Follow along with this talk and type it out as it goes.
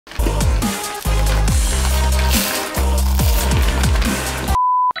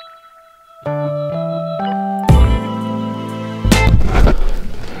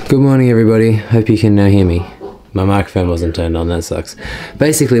Good morning everybody, hope you can now hear me. My microphone wasn't turned on, that sucks.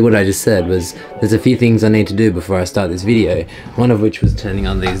 Basically what I just said was, there's a few things I need to do before I start this video, one of which was turning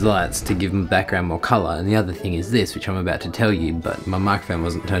on these lights to give the background more colour, and the other thing is this, which I'm about to tell you, but my microphone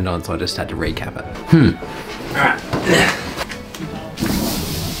wasn't turned on, so I just had to recap it.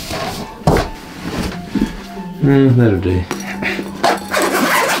 Alright. That'll do.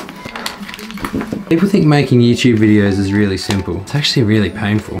 People think making YouTube videos is really simple. It's actually really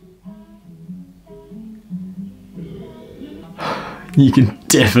painful. You can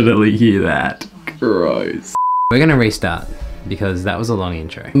definitely hear that. Gross. We're gonna restart because that was a long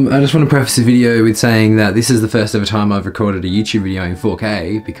intro. I just want to preface the video with saying that this is the first ever time I've recorded a YouTube video in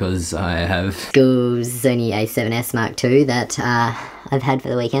 4K because I have... School's only a 7S Mark II that I've had for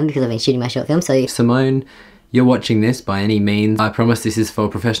the weekend because I've been shooting my short film, so... Simone, you're watching this by any means. I promise this is for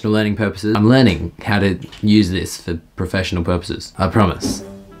professional learning purposes. I'm learning how to use this for professional purposes. I promise.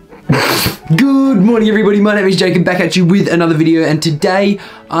 Good morning everybody, my name is Jacob, back at you with another video, and today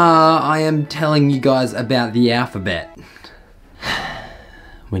I am telling you guys about the alphabet.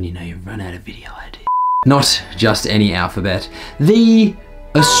 When you know you've run out of video ideas. Not just any alphabet, the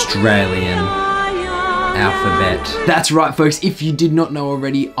Australian alphabet. That's right folks, if you did not know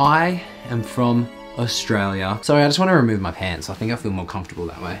already, I am from Australia. Sorry, I just want to remove my pants. I think I feel more comfortable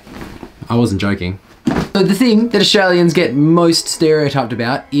that way. I wasn't joking. So the thing that Australians get most stereotyped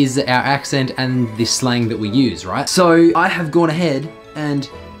about is our accent and the slang that we use, right? So I have gone ahead and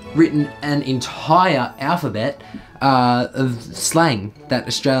written an entire alphabet of slang that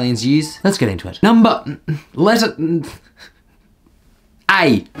Australians use. Let's get into it. Letter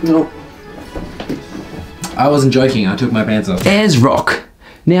A. No. I wasn't joking, I took my pants off. Ayers Rock.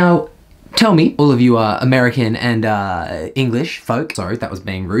 Now, tell me, all of you are American and English folk, sorry, that was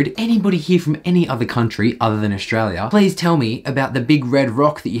being rude. Anybody here from any other country other than Australia, please tell me about the big red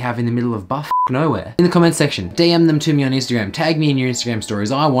rock that you have in the middle of buff nowhere. In the comments section, DM them to me on Instagram, tag me in your Instagram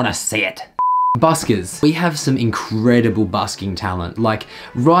stories, I wanna see it. Buskers. We have some incredible busking talent, like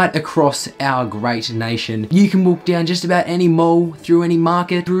right across our great nation. You can walk down just about any mall, through any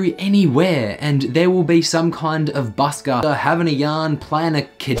market, through anywhere, and there will be some kind of busker having a yarn, playing a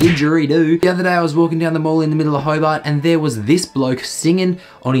didgeridoo. The other day I was walking down the mall in the middle of Hobart and there was this bloke singing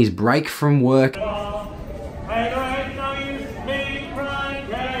on his break from work.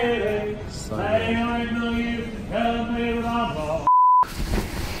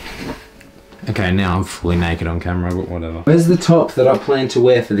 Okay, now I'm fully naked on camera, but whatever. Where's the top that I plan to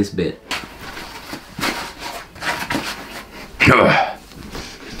wear for this bit?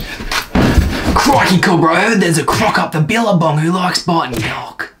 Crikey, Cobra, I heard there's a croc up the billabong who likes biting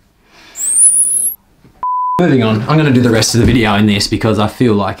cock. Moving on, I'm gonna do the rest of the video in this because I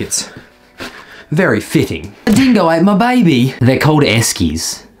feel like it's very fitting. A dingo ate my baby. They're called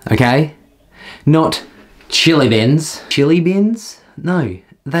eskies, okay? Not chili bins. Chili bins? No.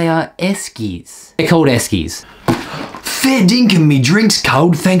 They are eskies. They're called eskies. Fair dinkum, me drink's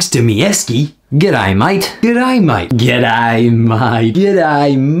cold thanks to me esky. G'day mate. G'day mate. G'day mate.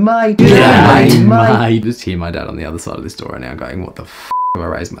 G'day mate. G'day mate. Just hear my dad on the other side of this door right now going, what the f have I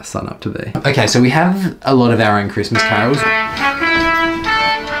raised my son up to be? Okay, so we have a lot of our own Christmas carols. Early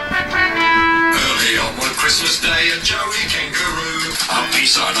on one Christmas day, a Joey kangaroo up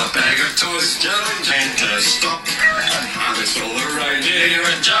beside a bag of toys, Joey and to stop. Harvest all the reindeer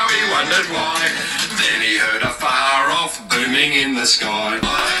and Joey wondered why. Then he heard a far-off booming in the sky.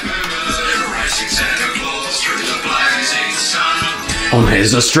 Racing Santa Claus through the blazing sun On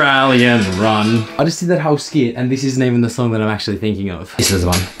his Australian run. I just did that whole skit and this isn't even the song that I'm actually thinking of. This is the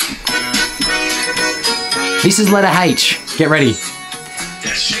one. This is letter H. Get ready.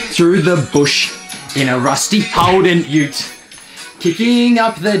 Through the bush in a rusty Holden ute. Kicking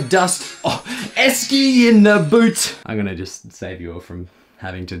up the dust, oh, esky in the boot. I'm gonna just save you all from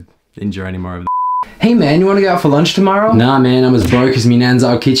having to endure any more of that. Hey man, you wanna go out for lunch tomorrow? Nah man, I'm as broke as me nan's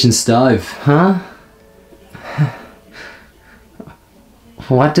old kitchen stove. Huh?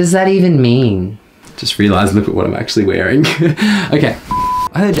 What does that even mean? Just realised, look at what I'm actually wearing. Okay.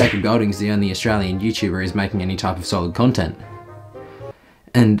 I heard Jacob Golding's the only Australian YouTuber who's making any type of solid content.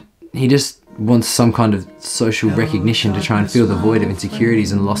 And he just wants some kind of social recognition to try and fill the void of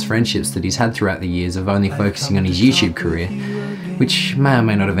insecurities and lost friendships that he's had throughout the years of only focusing on his YouTube career, which may or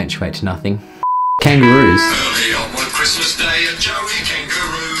may not eventuate to nothing. Kangaroos. Early on one Christmas day, a Joey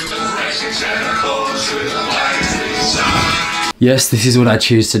kangaroo racing Santa Claus through the blazing sun. Yes, this is what I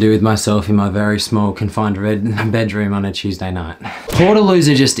choose to do with myself in my very small confined bedroom on a Tuesday night. Portaloos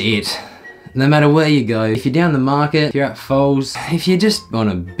are just it. No matter where you go, if you're down the market, if you're at Foles, if you're just on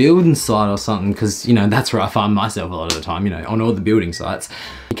a building site or something, because, you know, that's where I find myself a lot of the time, you know, on all the building sites,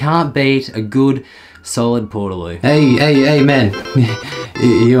 you can't beat a good, solid Portaloo. Hey, man.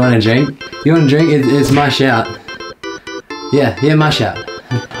 You want a drink? You want a drink? It's my shout. Yeah, my shout.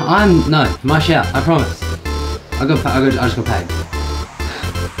 No, my shout, I promise. I just got paid.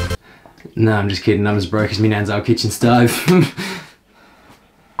 No, I'm just kidding, I'm as broke as me nan's old kitchen stove.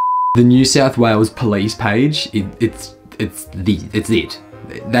 The New South Wales police page, it's it.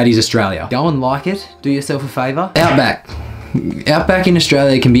 That is Australia. Go and like it, do yourself a favour. Outback. Outback in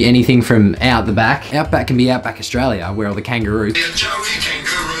Australia can be anything from out the back. Outback can be Outback Australia, where all the kangaroos.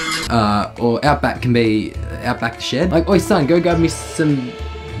 Or Outback can be Outback the shed. Like, oi son, go grab me some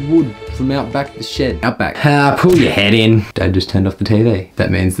wood from Outback the shed. Outback. Pull your head in. Dad just turned off the TV.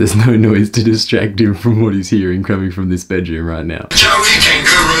 That means there's no noise to distract him from what he's hearing coming from this bedroom right now.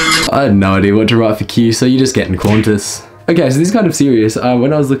 I had no idea what to write for Q, so you're just getting Qantas. Okay, so this is kind of serious.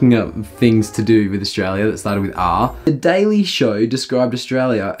 When I was looking up things to do with Australia that started with R, The Daily Show described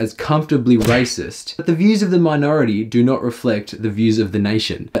Australia as comfortably racist, but the views of the minority do not reflect the views of the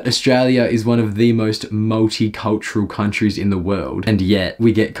nation. But Australia is one of the most multicultural countries in the world, and yet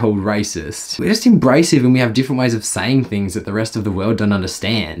we get called racist. We're just embracive and we have different ways of saying things that the rest of the world don't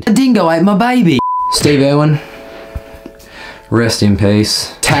understand. A dingo ate my baby! Steve Irwin. Rest in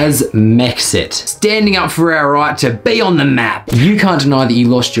peace. Taz Mexit. Standing up for our right to be on the map. You can't deny that you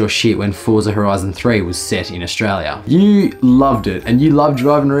lost your shit when Forza Horizon 3 was set in Australia. You loved it, and you loved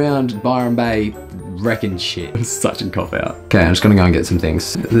driving around Byron Bay wrecking shit. It's such a cop out. Okay, I'm just gonna go and get some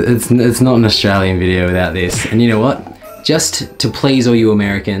things. It's not an Australian video without this. And you know what? Just to please all you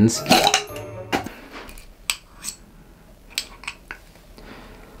Americans.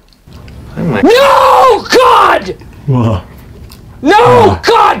 No, God! What? No!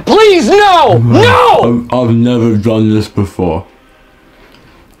 God, please, no! No! I've never done this before.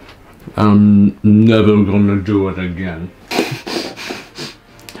 I'm never gonna do it again.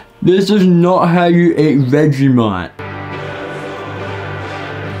 This is not how you eat Vegemite.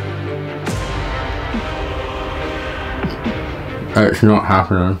 It's not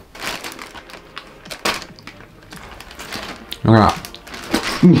happening.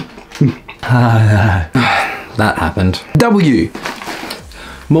 That happened. W.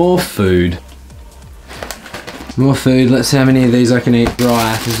 More food. More food. Let's see how many of these I can eat.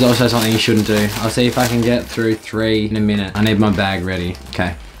 Right, this is also something you shouldn't do. I'll see if I can get through 3 in a minute. I need my bag ready.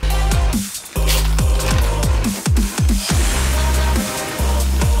 Okay.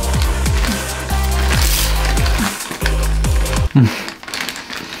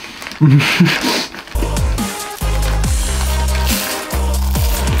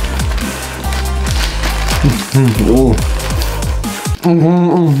 Oh. I'm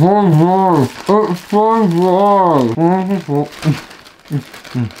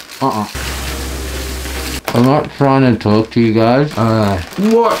not trying to talk to you guys.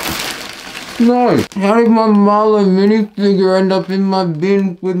 What? No! How did my Marlo minifigure end up in my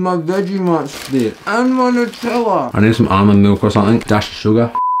bin with my Vegemite stick? And my Nutella! I need some almond milk or something. Dash of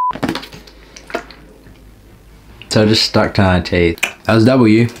sugar. So just stuck to my teeth. That was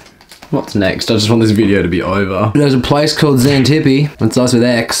W. What's next? I just want this video to be over. There's a place called Xantippe. It starts with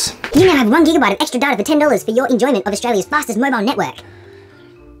X. You now have 1 gigabyte of extra data for $10 for your enjoyment of Australia's fastest mobile network.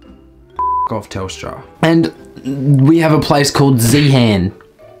 Off Telstra. And we have a place called Zeehan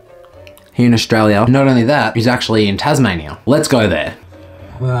here in Australia. Not only that, he's actually in Tasmania. Let's go there.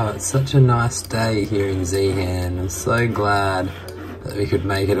 Wow, it's such a nice day here in Zeehan. I'm so glad that we could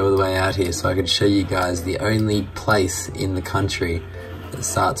make it all the way out here so I could show you guys the only place in the country that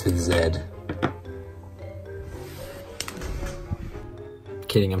starts with Z.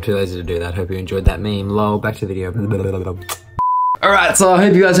 Kidding, I'm too lazy to do that. Hope you enjoyed that meme. Lol, back to the video. Alright, so I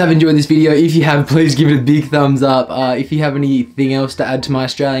hope you guys have enjoyed this video. If you have, please give it a big thumbs up. If you have anything else to add to my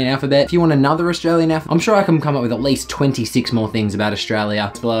Australian alphabet, if you want another Australian alphabet, I'm sure I can come up with at least 26 more things about Australia.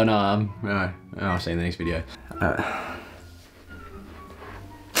 It's below, no, I'll see you in the next video.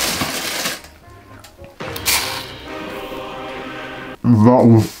 That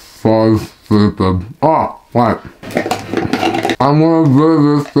was so stupid. Oh, wait. I'm gonna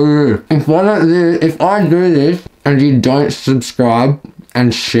do this for you. If I do this and you don't subscribe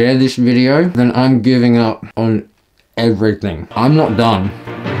and share this video, then I'm giving up on everything. I'm not done.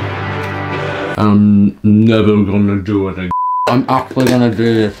 I'm never gonna do it again. I'm actually gonna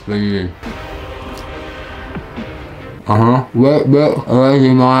do this for you.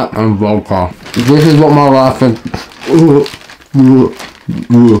 Vegemite and vodka. This is what my life is.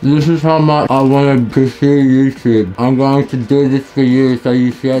 This is how much I want to pursue YouTube. I'm going to do this for you so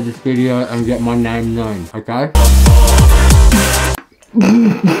you share this video and get my name known, okay?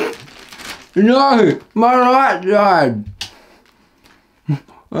 No! My right side!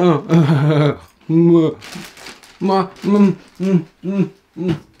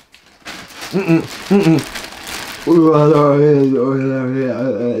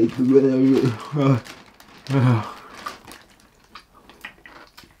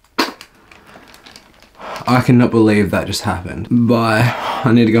 I cannot believe that just happened. Bye.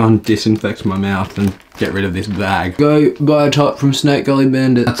 I need to go and disinfect my mouth and get rid of this bag. Go buy a top from Snake Gully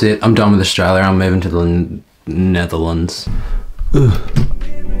Bandit. That's it. I'm done with Australia. I'm moving to the Netherlands.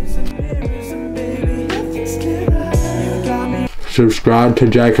 Subscribe to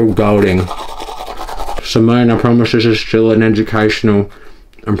Jacob Golding. Simone, I promise this is still an educational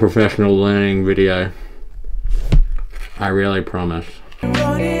and professional learning video. I really promise.